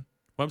the new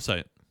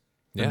website.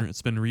 Yeah.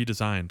 It's been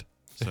redesigned.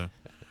 So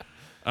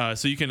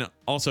so you can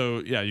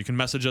also, you can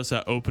message us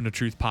at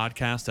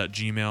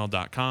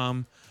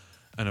opentotruthpodcast@gmail.com.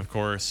 And of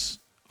course,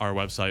 our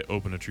website,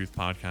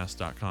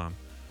 opentotruthpodcast.com.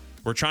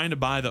 We're trying to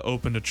buy the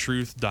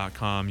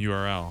opentotruth.com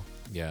URL.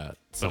 Yeah.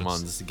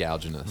 Someone's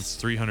gouging us. It's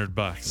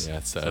 $300. Yeah.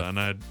 So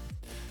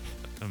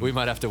and we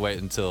might have to wait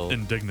until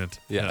indignant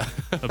Yeah.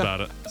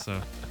 about it.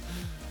 So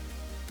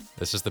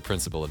it's just the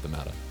principle of the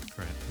matter.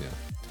 right. Yeah.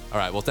 All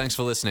right. Well, thanks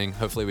for listening.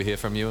 Hopefully we hear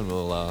from you and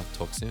we'll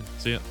talk soon.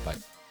 See ya. Bye.